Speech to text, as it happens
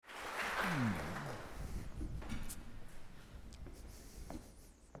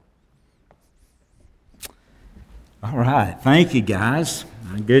All right. Thank you, guys.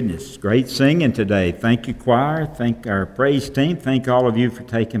 My goodness. Great singing today. Thank you, choir. Thank our praise team. Thank all of you for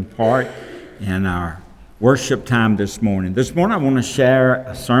taking part in our worship time this morning. This morning I want to share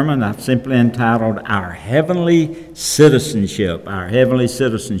a sermon I've simply entitled Our Heavenly Citizenship. Our Heavenly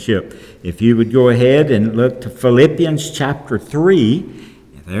Citizenship. If you would go ahead and look to Philippians chapter 3.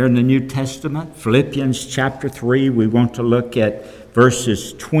 There in the New Testament, Philippians chapter 3, we want to look at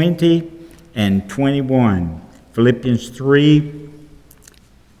verses 20 and 21. Philippians 3,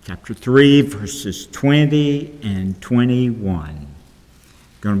 chapter 3, verses 20 and 21.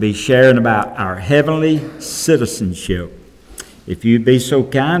 Going to be sharing about our heavenly citizenship. If you'd be so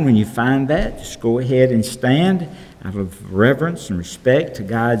kind when you find that, just go ahead and stand out of reverence and respect to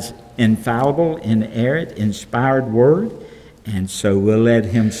God's infallible, inerrant, inspired word. And so we'll let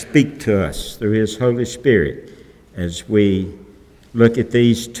Him speak to us through His Holy Spirit as we look at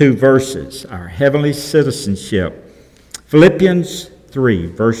these two verses, our heavenly citizenship. Philippians 3,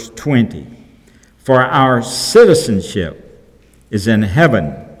 verse 20. For our citizenship is in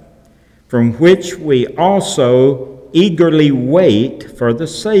heaven, from which we also eagerly wait for the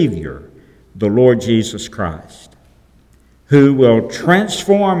Savior, the Lord Jesus Christ, who will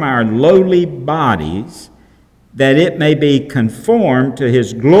transform our lowly bodies that it may be conformed to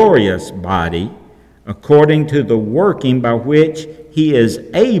His glorious body, according to the working by which He is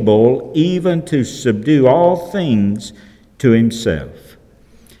able even to subdue all things to Himself.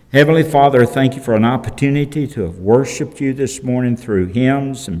 Heavenly Father, thank you for an opportunity to have worshiped you this morning through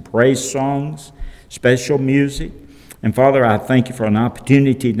hymns and praise songs, special music. And Father, I thank you for an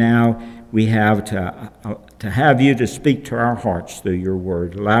opportunity now we have to have you to speak to our hearts through your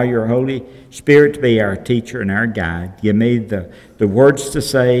word. Allow your Holy Spirit to be our teacher and our guide. Give me the words to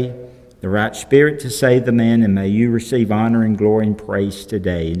say, the right spirit to say them in, and may you receive honor and glory and praise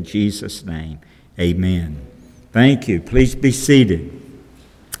today. In Jesus' name, amen. Thank you. Please be seated.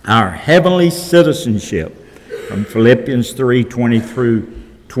 Our heavenly citizenship from Philippians 3, 20 through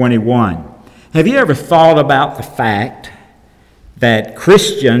 21. Have you ever thought about the fact that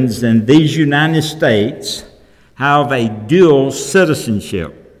Christians in these United States have a dual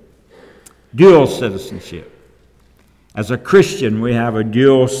citizenship? Dual citizenship. As a Christian, we have a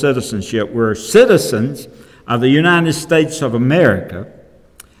dual citizenship. We're citizens of the United States of America,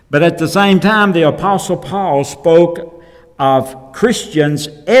 but at the same time, the Apostle Paul spoke of Christians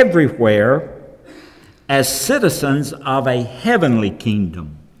everywhere as citizens of a heavenly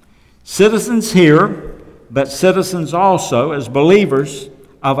kingdom. Citizens here, but citizens also as believers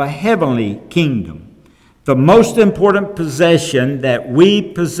of a heavenly kingdom. The most important possession that we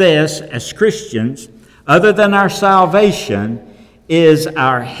possess as Christians, other than our salvation, is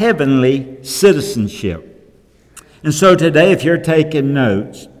our heavenly citizenship. And so today, if you're taking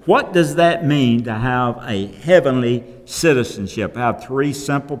notes, what does that mean to have a heavenly citizenship? I have three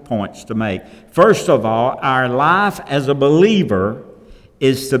simple points to make. First of all, our life as a believer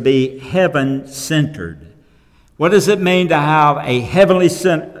is to be heaven-centered. What does it mean to have a heavenly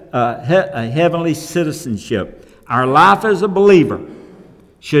citizenship? Our life as a believer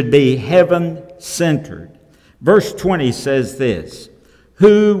should be heaven-centered. Verse 20 says this,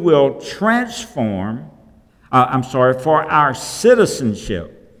 who will transform, for our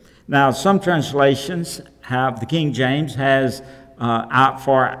citizenship. Now, some translations have, the King James has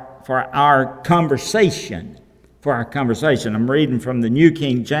for our conversation. For our conversation. I'm reading from the New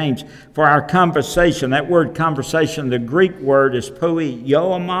King James. For our conversation. That word conversation, the Greek word is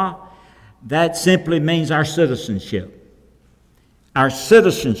poiema. That simply means our citizenship. Our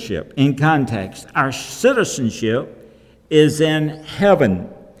citizenship in context. Our citizenship is in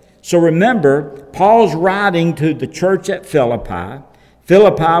heaven. So remember, Paul's writing to the church at Philippi.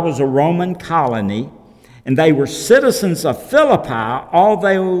 Philippi was a Roman colony, and they were citizens of Philippi.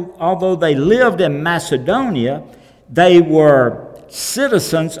 Although they lived in Macedonia, they were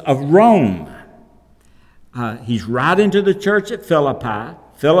citizens of Rome. He's writing to the church at Philippi.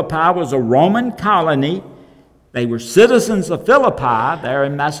 Philippi was a Roman colony. They were citizens of Philippi there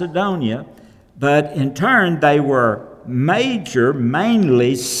in Macedonia, but in turn they were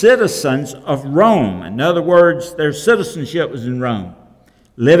mainly citizens of Rome. In other words, their citizenship was in Rome.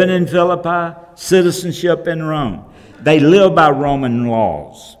 Living in Philippi, citizenship in Rome. They lived by Roman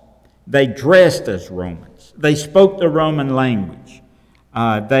laws. They dressed as Romans. They spoke the Roman language.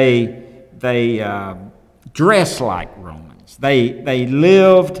 They dressed like Romans. They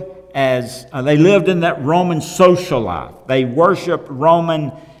lived in that Roman social life. They worshiped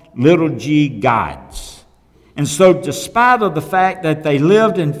Roman little g gods. And so despite of the fact that they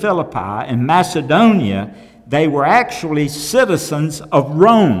lived in Philippi in Macedonia, they were actually citizens of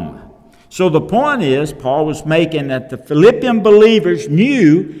Rome. So the point is, Paul was making that the Philippian believers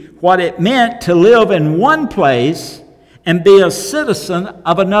knew what it meant to live in one place and be a citizen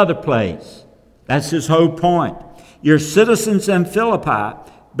of another place. That's his whole point. You're citizens in Philippi,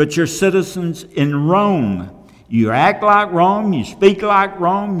 but you're citizens in Rome. You act like Rome, you speak like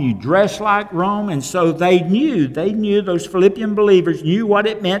Rome, you dress like Rome. And so they knew, those Philippian believers knew what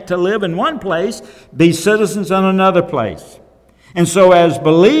it meant to live in one place, be citizens in another place. And so as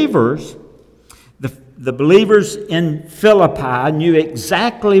believers, the believers in Philippi knew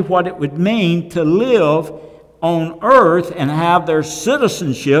exactly what it would mean to live on earth and have their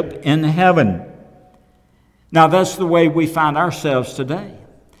citizenship in heaven. Now that's the way we find ourselves today.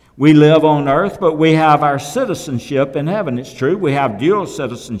 We live on earth, but we have our citizenship in heaven. It's true, we have dual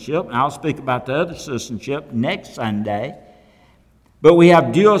citizenship, and I'll speak about the other citizenship next Sunday. But we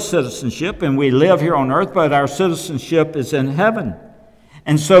have dual citizenship, and we live here on earth, but our citizenship is in heaven.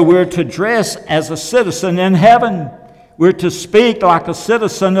 And so we're to dress as a citizen in heaven. We're to speak like a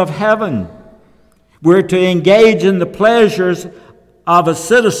citizen of heaven. We're to engage in the pleasures of a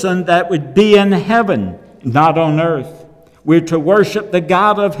citizen that would be in heaven, not on earth. We're to worship the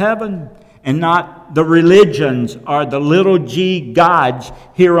God of heaven and not the religions or the little g gods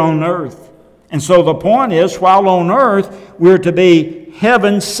here on earth. And so the point is, while on earth, we're to be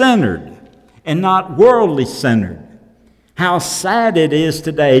heaven-centered and not worldly-centered. How sad it is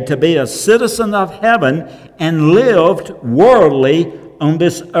today to be a citizen of heaven and lived worldly on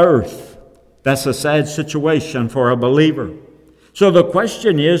this earth. That's a sad situation for a believer. So the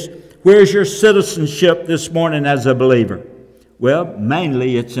question is, where's your citizenship this morning as a believer? Well,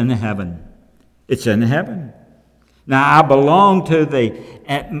 mainly it's in heaven. It's in heaven. Now, I belong to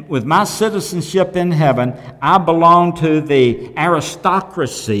with my citizenship in heaven, I belong to the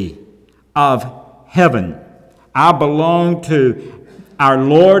aristocracy of heaven. I belong to our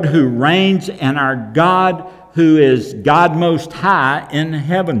Lord who reigns and our God who is God Most High in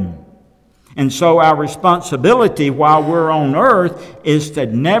heaven. And so our responsibility while we're on earth is to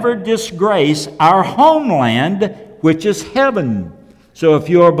never disgrace our homeland, which is heaven. So if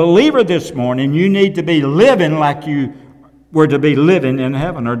you're a believer this morning, you need to be living like you were to be living in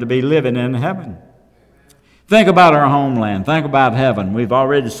heaven or to be living in heaven. Think about our homeland. Think about heaven. We've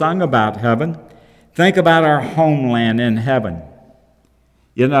already sung about heaven. Think about our homeland in heaven.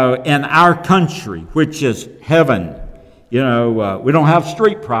 You know, in our country, which is heaven. You know, we don't have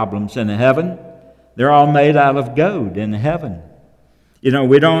street problems in heaven. They're all made out of gold in heaven. You know,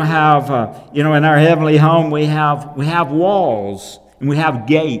 we don't have, in our heavenly home, we have walls and we have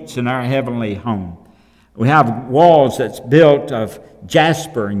gates in our heavenly home. We have walls that's built of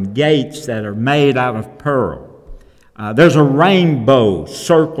jasper and gates that are made out of pearl. There's a rainbow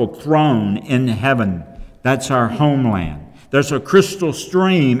circle throne in heaven. That's our homeland. There's a crystal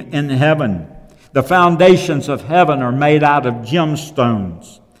stream in heaven. The foundations of heaven are made out of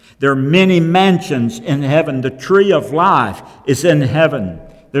gemstones. There are many mansions in heaven. The tree of life is in heaven.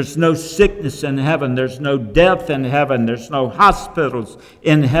 There's no sickness in heaven. There's no death in heaven. There's no hospitals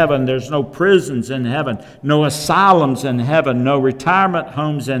in heaven. There's no prisons in heaven. No asylums in heaven. No retirement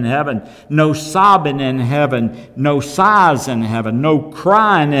homes in heaven. No sobbing in heaven. No sighs in heaven. No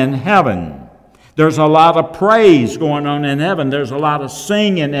crying in heaven. There's a lot of praise going on in heaven. There's a lot of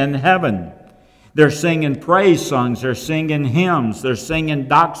singing in heaven. They're singing praise songs. They're singing hymns. They're singing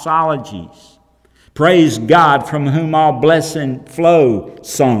doxologies. Praise God from whom all blessing flow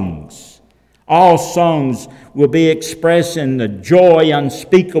songs. All songs will be expressing the joy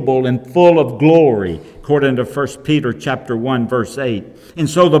unspeakable and full of glory, according to 1 Peter chapter 1, verse 8. And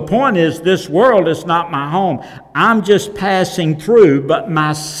so the point is, this world is not my home. I'm just passing through, but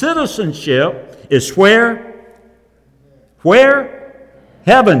my citizenship is where? Where?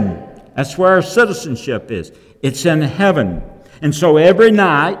 Heaven. That's where our citizenship is. It's in heaven. And so every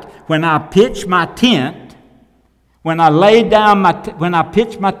night when I pitch my tent, when I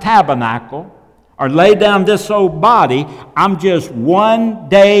pitch my tabernacle, or lay down this old body, I'm just one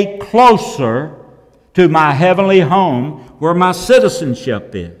day closer to my heavenly home where my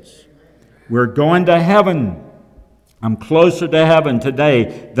citizenship is. We're going to heaven. I'm closer to heaven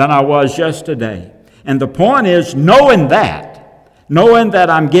today than I was yesterday. And the point is, knowing that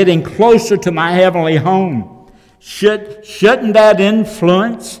I'm getting closer to my heavenly home, shouldn't that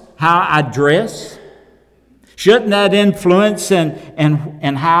influence how I dress? Shouldn't that influence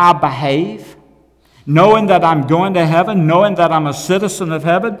in how I behave? Knowing that I'm going to heaven, knowing that I'm a citizen of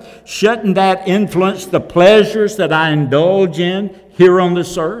heaven, shouldn't that influence the pleasures that I indulge in here on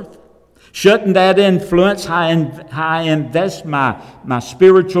this earth? Shouldn't that influence how I invest my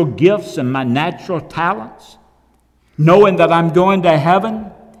spiritual gifts and my natural talents? Knowing that I'm going to heaven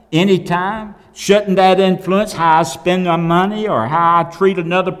anytime, shouldn't that influence how I spend my money or how I treat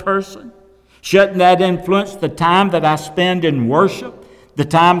another person? Shouldn't that influence the time that I spend in worship, the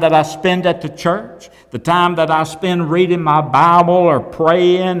time that I spend at the church, the time that I spend reading my Bible or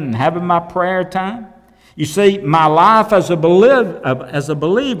praying and having my prayer time? You see, my life as a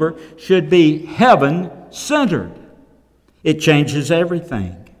believer should be heaven-centered. It changes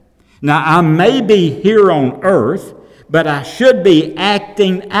everything. Now, I may be here on earth, but I should be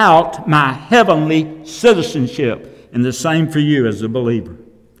acting out my heavenly citizenship. And the same for you as a believer.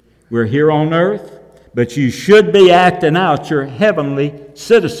 We're here on earth, but you should be acting out your heavenly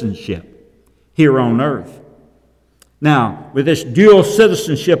citizenship here on earth. Now, with this dual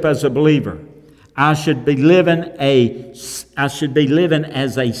citizenship as a believer, I should be living as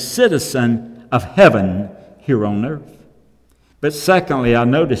a citizen of heaven here on earth. But secondly, I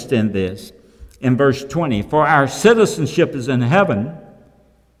noticed in this, in verse 20, for our citizenship is in heaven,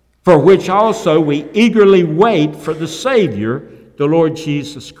 for which also we eagerly wait for the Savior, the Lord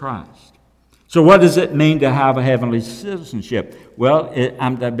Jesus Christ. So what does it mean to have a heavenly citizenship? Well,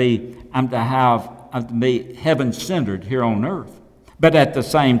 I'm to be heaven-centered here on earth. But at the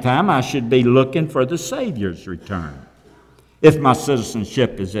same time, I should be looking for the Savior's return if my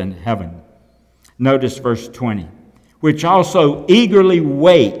citizenship is in heaven. Notice verse 20, which also eagerly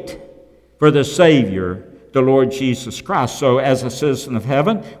wait for the Savior, the Lord Jesus Christ. So as a citizen of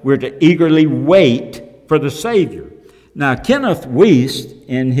heaven, we're to eagerly wait for the Savior. Now, Kenneth Wuest,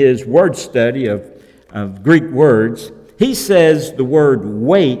 in his word study of Greek words, he says the word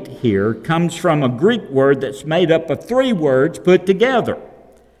wait here comes from a Greek word that's made up of 3 words put together.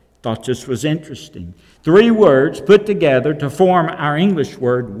 Thought this was interesting. 3 words put together to form our English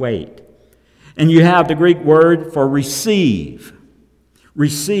word wait. And you have the Greek word for receive.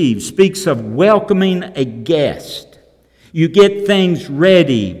 Receive speaks of welcoming a guest. You get things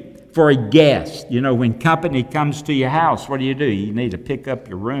ready for a guest. You know, when company comes to your house, what do? You need to pick up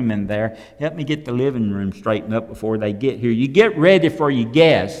your room in there. Help me get the living room straightened up before they get here. You get ready for your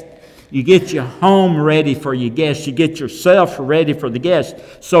guest. You get your home ready for your guest. You get yourself ready for the guest.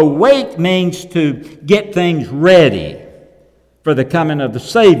 So wait means to get things ready for the coming of the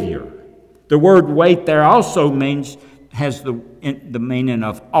Savior. The word wait there also has the meaning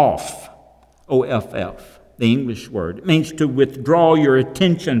of off, O-F-F. The English word. It means to withdraw your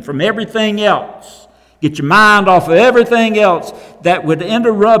attention from everything else. Get your mind off of everything else that would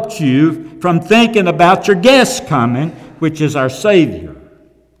interrupt you from thinking about your guest coming, which is our Savior.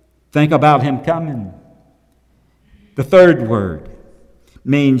 Think about Him coming. The third word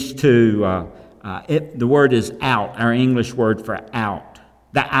means the word is out, our English word for out.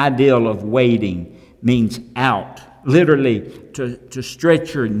 The ideal of waiting means out, literally to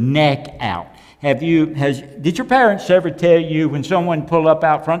stretch your neck out. Did your parents ever tell you when someone pull up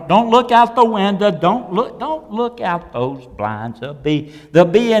out front, don't look out the window, don't look out those blinds, they'll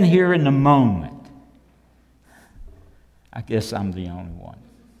be in here in a moment. I guess I'm the only one.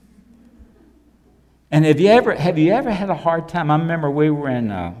 And have you ever had a hard time? I remember we were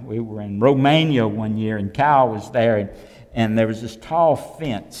in Romania one year, and Kyle was there, and there was this tall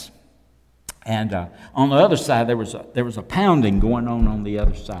fence. And on the other side, there was a pounding going on the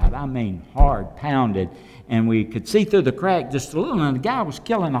other side. I mean, hard pounded. And we could see through the crack just a little, and the guy was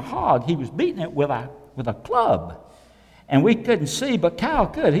killing a hog. He was beating it with a club. And we couldn't see, but Kyle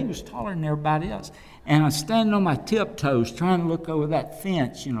could. He was taller than everybody else. And I was standing on my tiptoes trying to look over that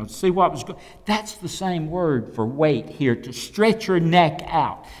fence, to see what was going on. That's the same word for wait here, to stretch your neck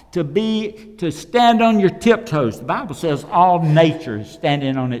out, to stand on your tiptoes. The Bible says all nature is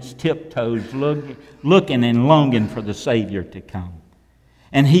standing on its tiptoes, looking and longing for the Savior to come.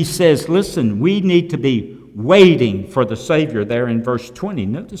 And he says, listen, we need to be waiting for the Savior there in verse 20.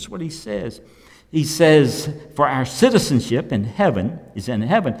 Notice what he says. He says, for our citizenship in heaven is in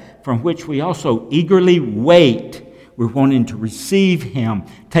heaven, from which we also eagerly wait. We're wanting to receive Him,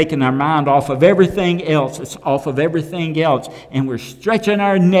 taking our mind off of everything else. It's off of everything else. And we're stretching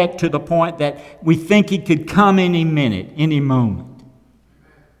our neck to the point that we think He could come any minute, any moment.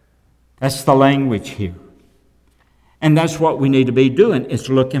 That's the language here. And that's what we need to be doing. It's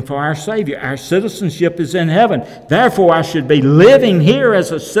looking for our Savior. Our citizenship is in heaven. Therefore, I should be living here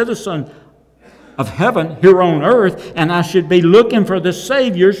as a citizen of heaven here on earth, and I should be looking for the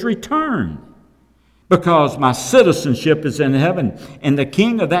Savior's return, because my citizenship is in heaven, and the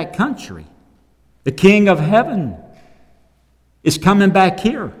King of that country, the King of heaven, is coming back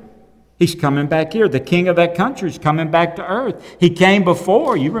here. He's coming back here. The king of that country is coming back to earth. He came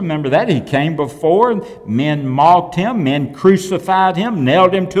before. You remember that. He came before. Men mocked him. Men crucified him,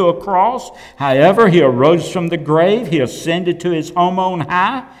 nailed him to a cross. However, he arose from the grave. He ascended to his home on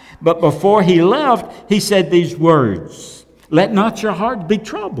high. But before he left, he said these words, "Let not your heart be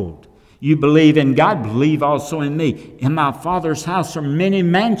troubled. You believe in God, believe also in me. In my Father's house are many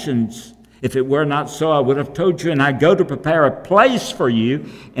mansions. If it were not so, I would have told you, and I go to prepare a place for you.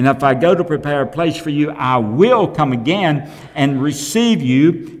 And if I go to prepare a place for you, I will come again and receive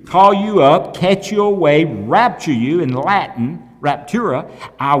you, call you up, catch you away, rapture you, in Latin, raptura.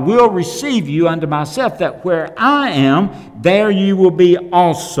 I will receive you unto myself, that where I am, there you will be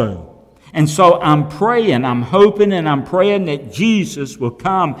also." And so I'm praying, I'm hoping, and I'm praying that Jesus will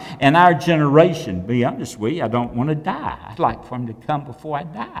come in our generation. Be honest with you, I don't want to die. I'd like for him to come before I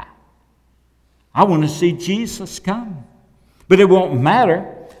die. I want to see Jesus come. But it won't matter.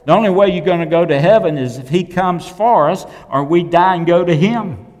 The only way you're going to go to heaven is if he comes for us, or we die and go to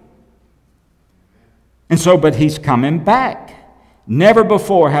him. And so, but he's coming back. Never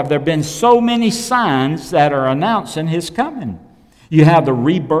before have there been so many signs that are announcing his coming. You have the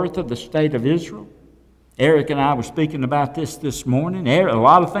rebirth of the state of Israel. Eric and I were speaking about this morning. A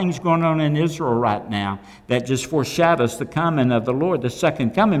lot of things going on in Israel right now that just foreshadows the coming of the Lord, the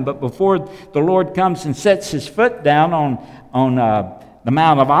second coming. But before the Lord comes and sets his foot down on the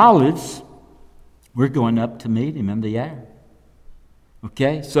Mount of Olives, we're going up to meet him in the air.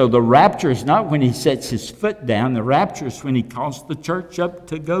 Okay? So the rapture is not when he sets his foot down. The rapture is when he calls the church up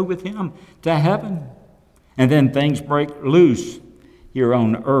to go with him to heaven. And then things break loose here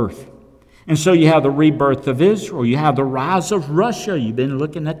on earth. And so you have the rebirth of Israel. You have the rise of Russia. You've been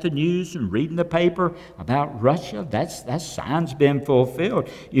looking at the news and reading the paper about Russia. That sign's been fulfilled.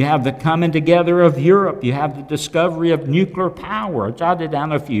 You have the coming together of Europe. You have the discovery of nuclear power. I jotted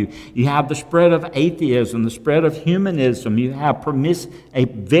down a few. You have the spread of atheism, the spread of humanism. You have a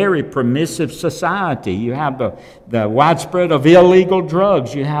very permissive society. You have the widespread of illegal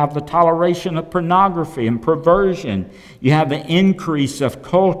drugs. You have the toleration of pornography and perversion. You have the increase of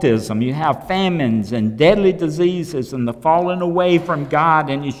cultism. You have famines and deadly diseases and the falling away from God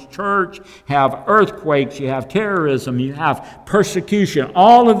and his church. You have earthquakes. You have terrorism. You have persecution.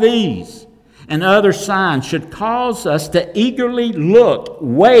 All of these and other signs should cause us to eagerly look,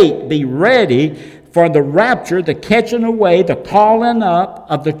 wait, be ready for the rapture, the catching away, the calling up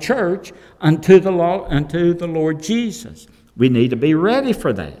of the church unto the Lord Jesus. We need to be ready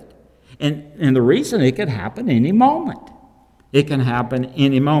for that. And the reason it could happen any moment. It can happen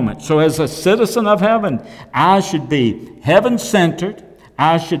any moment. So as a citizen of heaven, I should be heaven-centered.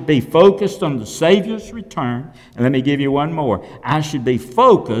 I should be focused on the Savior's return. And let me give you one more. I should be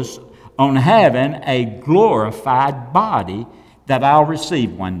focused on having a glorified body that I'll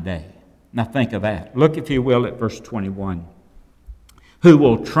receive one day. Now think of that. Look, if you will, at verse 21. Who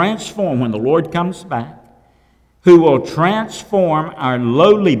will transform, when the Lord comes back, who will transform our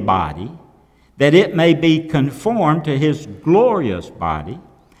lowly body, that it may be conformed to his glorious body,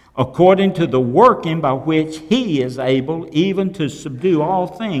 according to the working by which he is able even to subdue all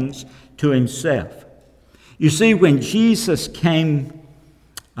things to himself. You see, when Jesus came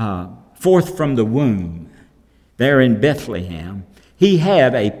forth from the womb there in Bethlehem, he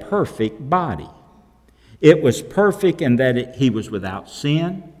had a perfect body. It was perfect in that he was without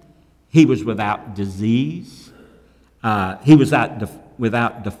sin, he was without disease, he was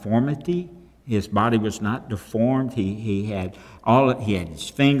without deformity. His body was not deformed. He had his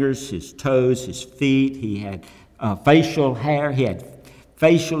fingers, his toes, his feet. He had facial hair. He had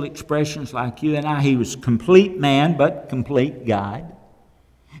facial expressions like you and I. He was complete man, but complete God.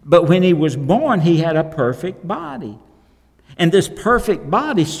 But when he was born, he had a perfect body. And this perfect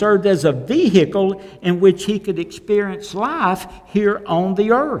body served as a vehicle in which he could experience life here on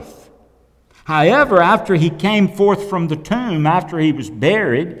the earth. However, after he came forth from the tomb, after he was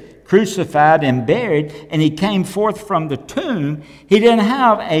buried, crucified and buried, and he came forth from the tomb, he didn't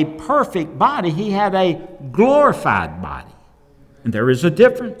have a perfect body. He had a glorified body. And there is a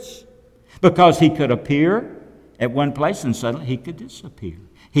difference. Because he could appear at one place and suddenly he could disappear.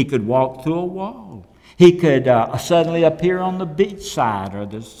 He could walk through a wall. He could suddenly appear on the beachside or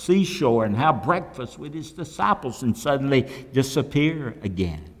the seashore and have breakfast with his disciples and suddenly disappear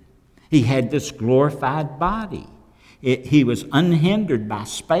again. He had this glorified body. He was unhindered by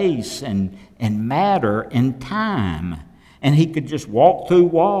space and matter and time. And he could just walk through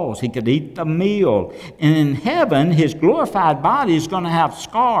walls. He could eat the meal. And in heaven, his glorified body is going to have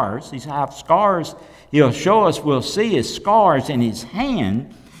scars. He's going to have scars. He'll show us, we'll see his scars in his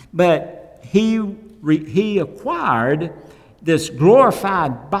hand. But he acquired this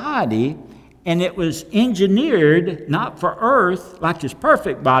glorified body, and it was engineered not for earth like his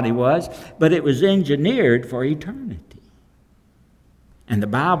perfect body was, but it was engineered for eternity. And the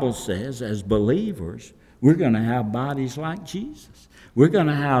Bible says, as believers, we're going to have bodies like Jesus. We're going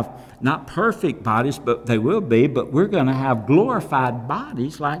to have not perfect bodies, but they will be, but we're going to have glorified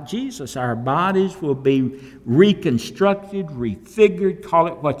bodies like Jesus. Our bodies will be reconstructed, refigured, call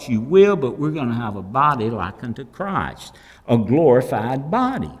it what you will, but we're going to have a body like unto Christ, a glorified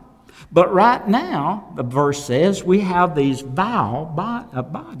body. But right now, the verse says, we have these vile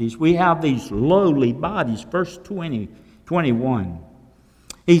bodies. We have these lowly bodies. Verse 21.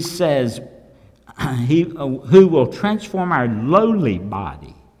 He says, who will transform our lowly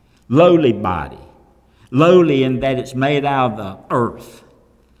body, lowly in that it's made out of the earth,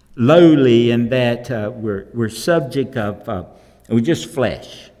 lowly in that we're subject of, we're just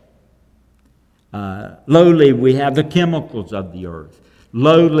flesh. Lowly, we have the chemicals of the earth.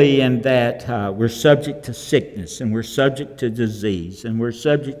 Lowly in that we're subject to sickness, and we're subject to disease, and we're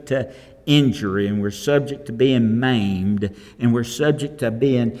subject to injury, and we're subject to being maimed, and we're subject to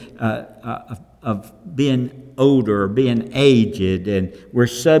being being older, being aged, and we're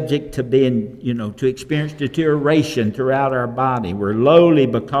subject to being, to experience deterioration throughout our body. We're lowly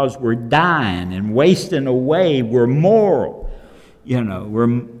because we're dying and wasting away. We're moral.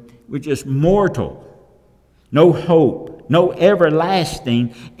 We're just mortal. No hope, no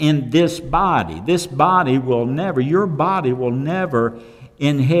everlasting in this body. This body will never, your body will never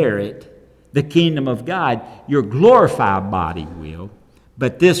inherit the kingdom of God. Your glorified body will.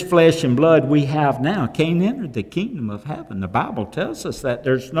 But this flesh and blood we have now can't enter the kingdom of heaven. The Bible tells us that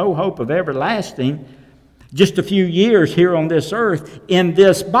there's no hope of everlasting, just a few years here on this earth in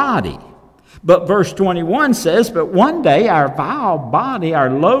this body. But verse 21 says, but one day our vile body,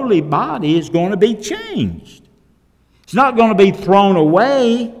 our lowly body is going to be changed. It's not going to be thrown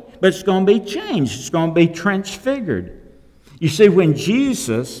away, but it's going to be changed. It's going to be transfigured. You see, when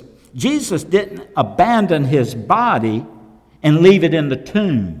Jesus didn't abandon his body and leave it in the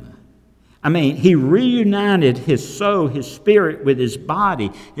tomb. He reunited his soul, his spirit with his body.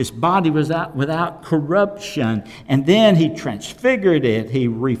 His body was without corruption. And then he transfigured it. He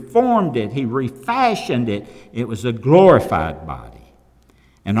reformed it. He refashioned it. It was a glorified body.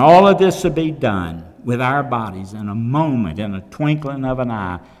 And all of this will be done with our bodies in a moment, in a twinkling of an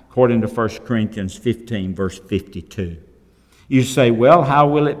eye, according to 1 Corinthians 15, verse 52. You say, well, how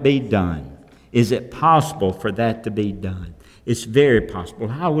will it be done? Is it possible for that to be done? It's very possible.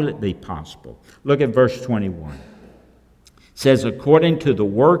 How will it be possible? Look at verse 21. It says, according to the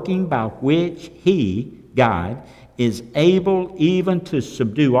working by which he, God, is able even to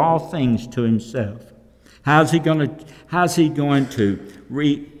subdue all things to himself. How's he going to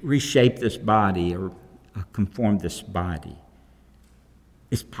reshape this body or conform this body?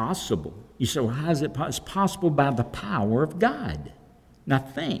 It's possible. You say, well, how is it possible? It's possible by the power of God. Now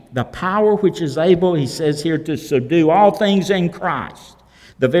think, the power which is able, he says here, to subdue all things in Christ.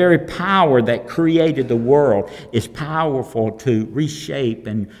 The very power that created the world is powerful to reshape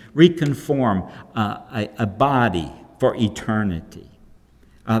and reconform a body for eternity.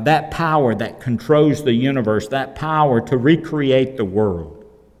 That power that controls the universe, that power to recreate the world.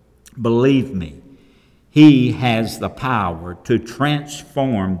 Believe me, he has the power to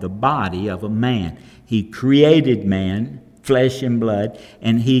transform the body of a man. He created man, flesh and blood,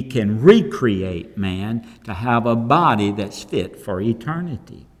 and he can recreate man to have a body that's fit for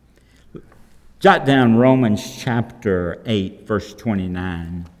eternity. Jot down Romans chapter 8, verse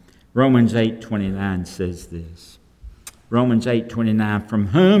 29. Romans 8:29 says this. Romans 8:29, for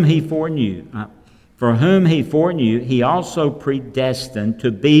whom he foreknew, he also predestined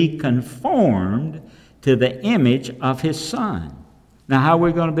to be conformed to the image of his Son. Now, how are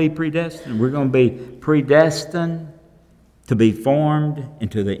we going to be predestined? We're going to be predestined to be formed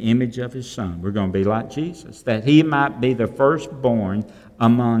into the image of his Son. We're going to be like Jesus, that he might be the firstborn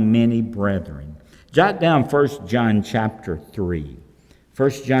among many brethren. Jot down 1 John chapter 3. 1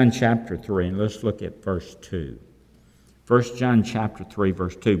 John chapter 3, and let's look at verse 2. 1 John chapter 3,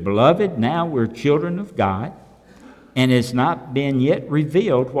 verse 2. Beloved, now we're children of God, and it's not been yet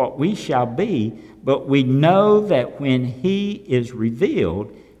revealed what we shall be, but we know that when he is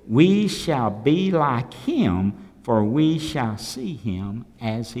revealed, we shall be like him, for we shall see him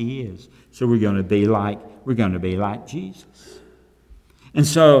as he is. So we're going to be like Jesus. And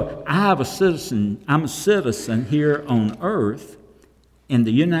so I'm a citizen here on earth in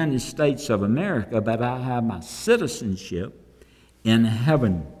the United States of America, but I have my citizenship in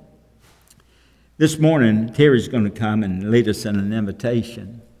heaven. This morning, Terry's going to come and lead us in an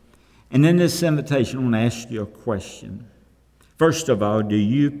invitation. And in this invitation, I want to ask you a question. First of all, do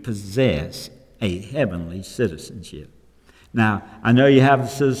you possess a heavenly citizenship? Now, I know you have a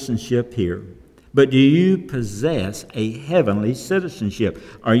citizenship here, but do you possess a heavenly citizenship?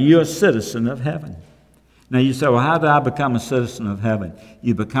 Are you a citizen of heaven? Now you say, well, how do I become a citizen of heaven?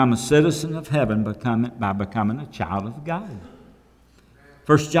 You become a citizen of heaven by becoming a child of God.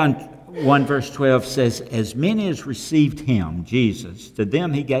 1 John 1 verse 12 says, as many as received him, Jesus, to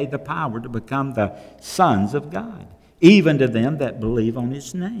them he gave the power to become the sons of God, even to them that believe on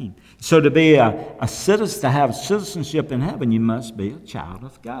his name. So to be a citizen, to have citizenship in heaven, you must be a child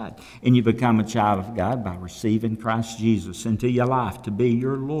of God. And you become a child of God by receiving Christ Jesus into your life to be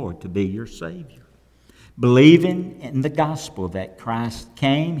your Lord, to be your Savior. Believing in the gospel that Christ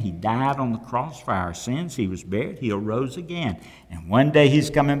came, he died on the cross for our sins, he was buried, he arose again. And one day he's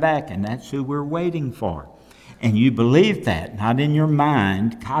coming back, and that's who we're waiting for. And you believe that, not in your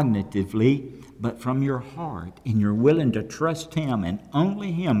mind, cognitively, but from your heart. And you're willing to trust him and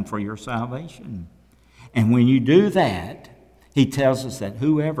only him for your salvation. And when you do that, he tells us that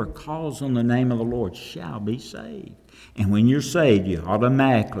whoever calls on the name of the Lord shall be saved. And when you're saved, you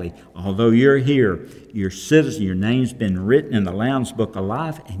automatically, although you're here, you're citizen, your name's been written in the Lamb's Book of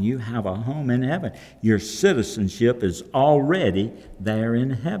Life, and you have a home in heaven. Your citizenship is already there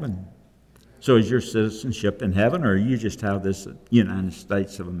in heaven. So is your citizenship in heaven, or you just have this United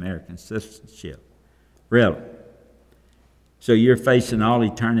States of American citizenship? Really? So you're facing all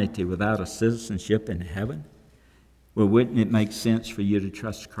eternity without a citizenship in heaven? Well, wouldn't it make sense for you to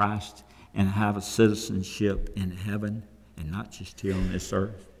trust Christ and have a citizenship in heaven and not just here on this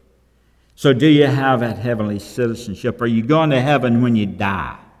earth? So do you have that heavenly citizenship? Are you going to heaven when you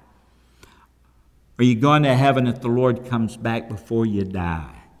die? Are you going to heaven if the Lord comes back before you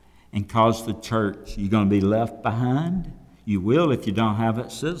die and calls the church? You're going to be left behind? You will if you don't have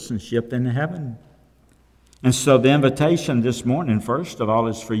that citizenship in heaven. And so the invitation this morning, first of all,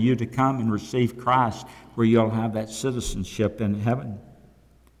 is for you to come and receive Christ, where you'll have that citizenship in heaven.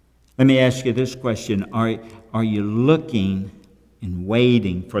 Let me ask you this question. Are you looking and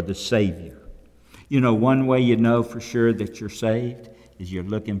waiting for the Savior? You know, one way you know for sure that you're saved is you're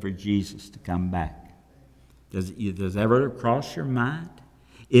looking for Jesus to come back. Does it ever cross your mind?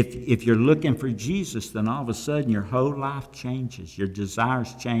 If you're looking for Jesus, then all of a sudden your whole life changes. Your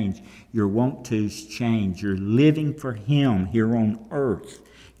desires change. Your want-tos change. You're living for him here on earth.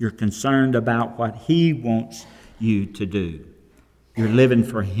 You're concerned about what he wants you to do. You're living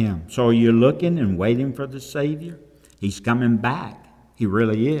for him. So are you looking and waiting for the Savior? He's coming back. He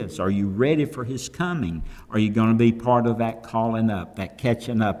really is. Are you ready for his coming? Are you going to be part of that calling up, that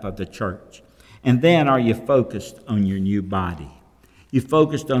catching up of the church? And then are you focused on your new body? You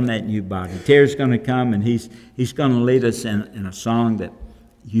focused on that new body. Terry's going to come and he's going to lead us in a song that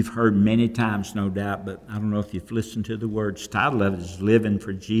you've heard many times, no doubt, but I don't know if you've listened to the words. The title of it is Living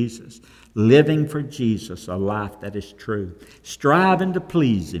for Jesus. Living for Jesus, a life that is true. Striving to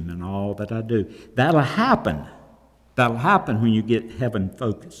please him in all that I do. That'll happen. That'll happen when you get heaven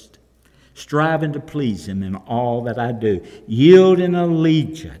focused. Striving to please him in all that I do. Yielding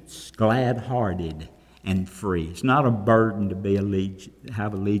allegiance, glad-hearted and free. It's not a burden to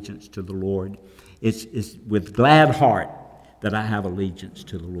have allegiance to the Lord. It's with glad heart that I have allegiance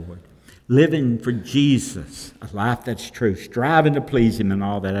to the Lord. Living for Jesus, a life that's true. Striving to please him in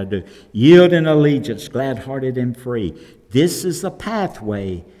all that I do. Yielding allegiance, glad-hearted and free. This is the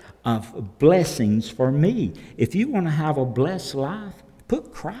pathway of blessings for me. If you want to have a blessed life,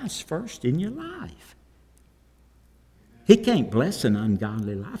 put Christ first in your life. He can't bless an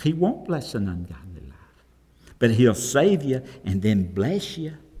ungodly life. He won't bless an ungodly life. But he'll save you and then bless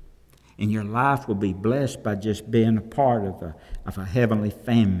you. And your life will be blessed by just being a part of a heavenly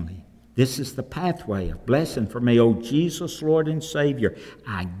family. This is the pathway of blessing for me. O Jesus, Lord and Savior,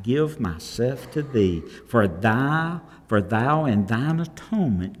 I give myself to thee. For thou in thine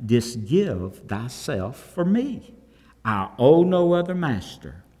atonement didst give thyself for me. I owe no other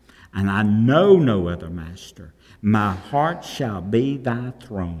master, and I know no other master. My heart shall be thy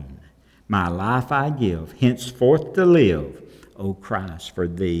throne. My life I give, henceforth to live, O Christ, for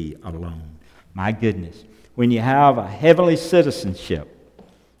thee alone. My goodness, when you have a heavenly citizenship,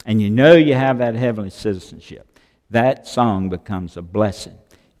 and you know you have that heavenly citizenship, that song becomes a blessing.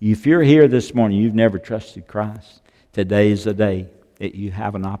 If you're here this morning, you've never trusted Christ, today is the day that you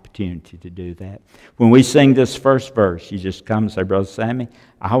have an opportunity to do that. When we sing this first verse, you just come and say, Brother Sammy,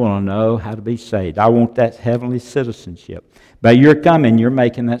 I want to know how to be saved. I want that heavenly citizenship. But you're coming, you're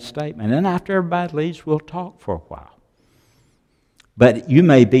making that statement. And after everybody leaves, we'll talk for a while. But you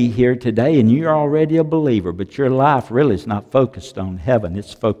may be here today and you're already a believer, but your life really is not focused on heaven.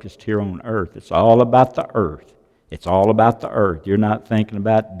 It's focused here on earth. It's all about the earth. It's all about the earth. You're not thinking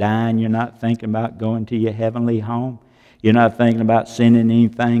about dying. You're not thinking about going to your heavenly home. You're not thinking about sending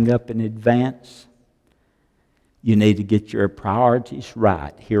anything up in advance. You need to get your priorities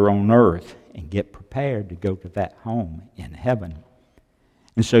right here on earth and get prepared to go to that home in heaven.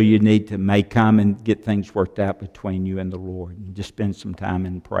 And so you need to may come and get things worked out between you and the Lord, and just spend some time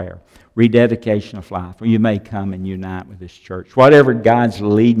in prayer. Rededication of life. Or you may come and unite with this church. Whatever God's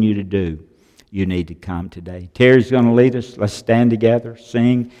leading you to do, you need to come today. Terry's going to lead us. Let's stand together,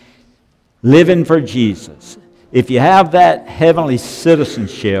 sing, living for Jesus. If you have that heavenly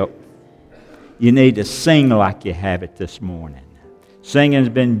citizenship, you need to sing like you have it this morning. Singing's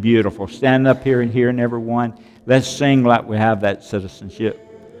been beautiful. Stand up here and hearing everyone. Let's sing like we have that citizenship.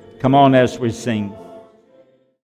 Come on as we sing.